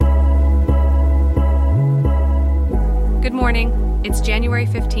Good morning. It's January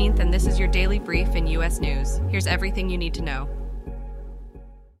 15th, and this is your daily brief in U.S. news. Here's everything you need to know.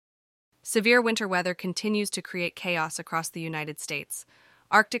 Severe winter weather continues to create chaos across the United States.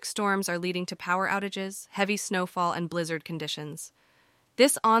 Arctic storms are leading to power outages, heavy snowfall, and blizzard conditions.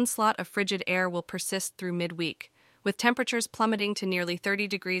 This onslaught of frigid air will persist through midweek, with temperatures plummeting to nearly 30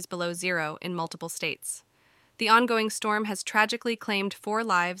 degrees below zero in multiple states. The ongoing storm has tragically claimed 4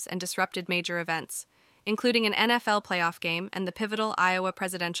 lives and disrupted major events, including an NFL playoff game and the pivotal Iowa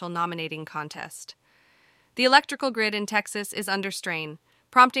presidential nominating contest. The electrical grid in Texas is under strain,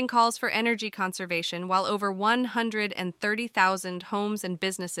 prompting calls for energy conservation, while over 130,000 homes and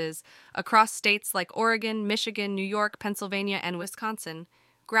businesses across states like Oregon, Michigan, New York, Pennsylvania, and Wisconsin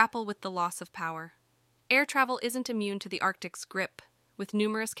grapple with the loss of power. Air travel isn't immune to the Arctic's grip, with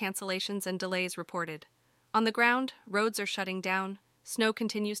numerous cancellations and delays reported. On the ground, roads are shutting down, snow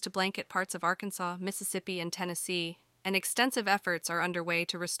continues to blanket parts of Arkansas, Mississippi, and Tennessee, and extensive efforts are underway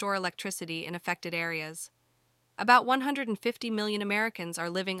to restore electricity in affected areas. About 150 million Americans are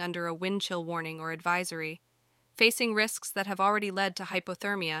living under a wind chill warning or advisory, facing risks that have already led to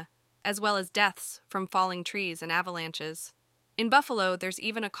hypothermia, as well as deaths from falling trees and avalanches. In Buffalo, there's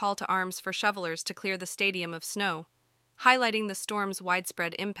even a call to arms for shovelers to clear the stadium of snow, highlighting the storm's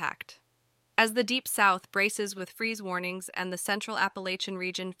widespread impact. As the Deep South braces with freeze warnings and the Central Appalachian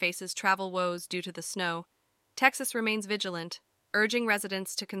region faces travel woes due to the snow, Texas remains vigilant, urging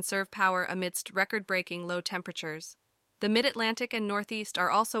residents to conserve power amidst record-breaking low temperatures. The Mid-Atlantic and Northeast are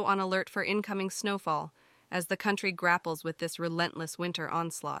also on alert for incoming snowfall, as the country grapples with this relentless winter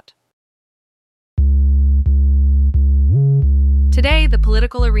onslaught. Today, the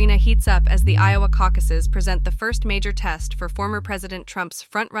political arena heats up as the Iowa caucuses present the first major test for former President Trump's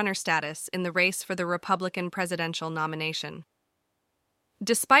front-runner status in the race for the Republican presidential nomination.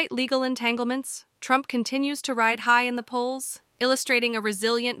 Despite legal entanglements, Trump continues to ride high in the polls, illustrating a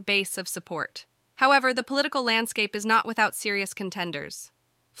resilient base of support. However, the political landscape is not without serious contenders.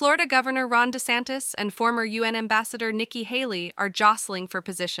 Florida Governor Ron DeSantis and former UN Ambassador Nikki Haley are jostling for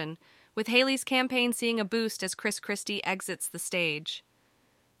position, with Haley's campaign seeing a boost as Chris Christie exits the stage.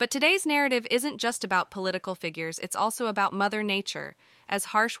 But today's narrative isn't just about political figures, it's also about Mother Nature, as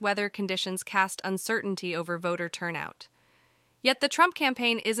harsh weather conditions cast uncertainty over voter turnout. Yet the Trump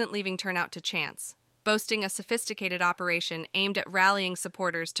campaign isn't leaving turnout to chance, boasting a sophisticated operation aimed at rallying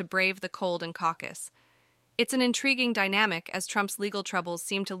supporters to brave the cold and caucus. It's an intriguing dynamic as Trump's legal troubles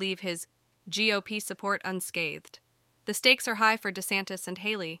seem to leave his GOP support unscathed. The stakes are high for DeSantis and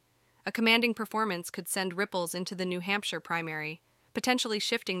Haley. A commanding performance could send ripples into the New Hampshire primary, potentially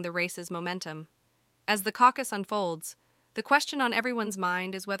shifting the race's momentum. As the caucus unfolds, the question on everyone's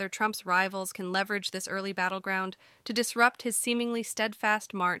mind is whether Trump's rivals can leverage this early battleground to disrupt his seemingly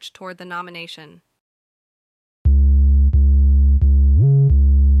steadfast march toward the nomination.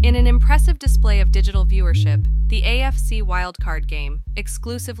 In an impressive display of digital viewership, the AFC wildcard game,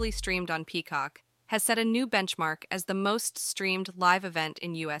 exclusively streamed on Peacock, has set a new benchmark as the most streamed live event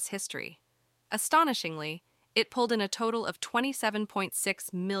in U.S. history. Astonishingly, it pulled in a total of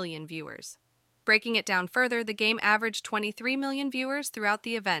 27.6 million viewers. Breaking it down further, the game averaged 23 million viewers throughout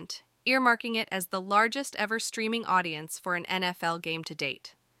the event, earmarking it as the largest ever streaming audience for an NFL game to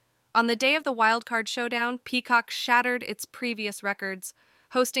date. On the day of the wildcard showdown, Peacock shattered its previous records,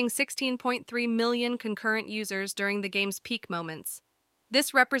 hosting 16.3 million concurrent users during the game's peak moments.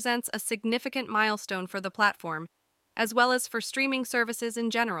 This represents a significant milestone for the platform, as well as for streaming services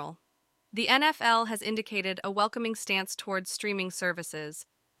in general. The NFL has indicated a welcoming stance towards streaming services,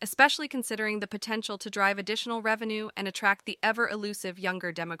 especially considering the potential to drive additional revenue and attract the ever-elusive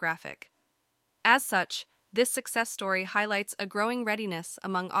younger demographic. As such, this success story highlights a growing readiness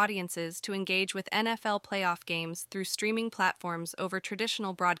among audiences to engage with NFL playoff games through streaming platforms over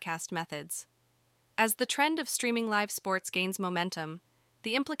traditional broadcast methods. As the trend of streaming live sports gains momentum,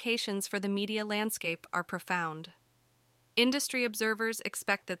 the implications for the media landscape are profound. Industry observers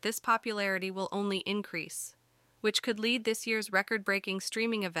expect that this popularity will only increase, which could lead this year's record-breaking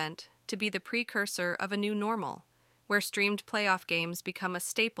streaming event to be the precursor of a new normal, where streamed playoff games become a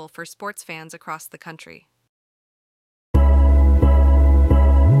staple for sports fans across the country.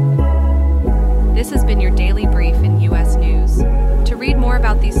 This has been your daily brief in U.S. News. To read more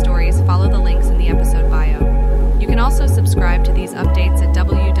about these stories, follow the links in the episode bio. You can also subscribe to these updates at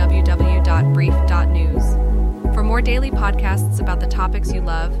www.brief.news. For more daily podcasts about the topics you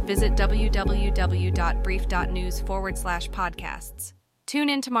love, visit www.brief.news/podcasts. Tune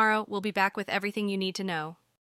in tomorrow. We'll be back with everything you need to know.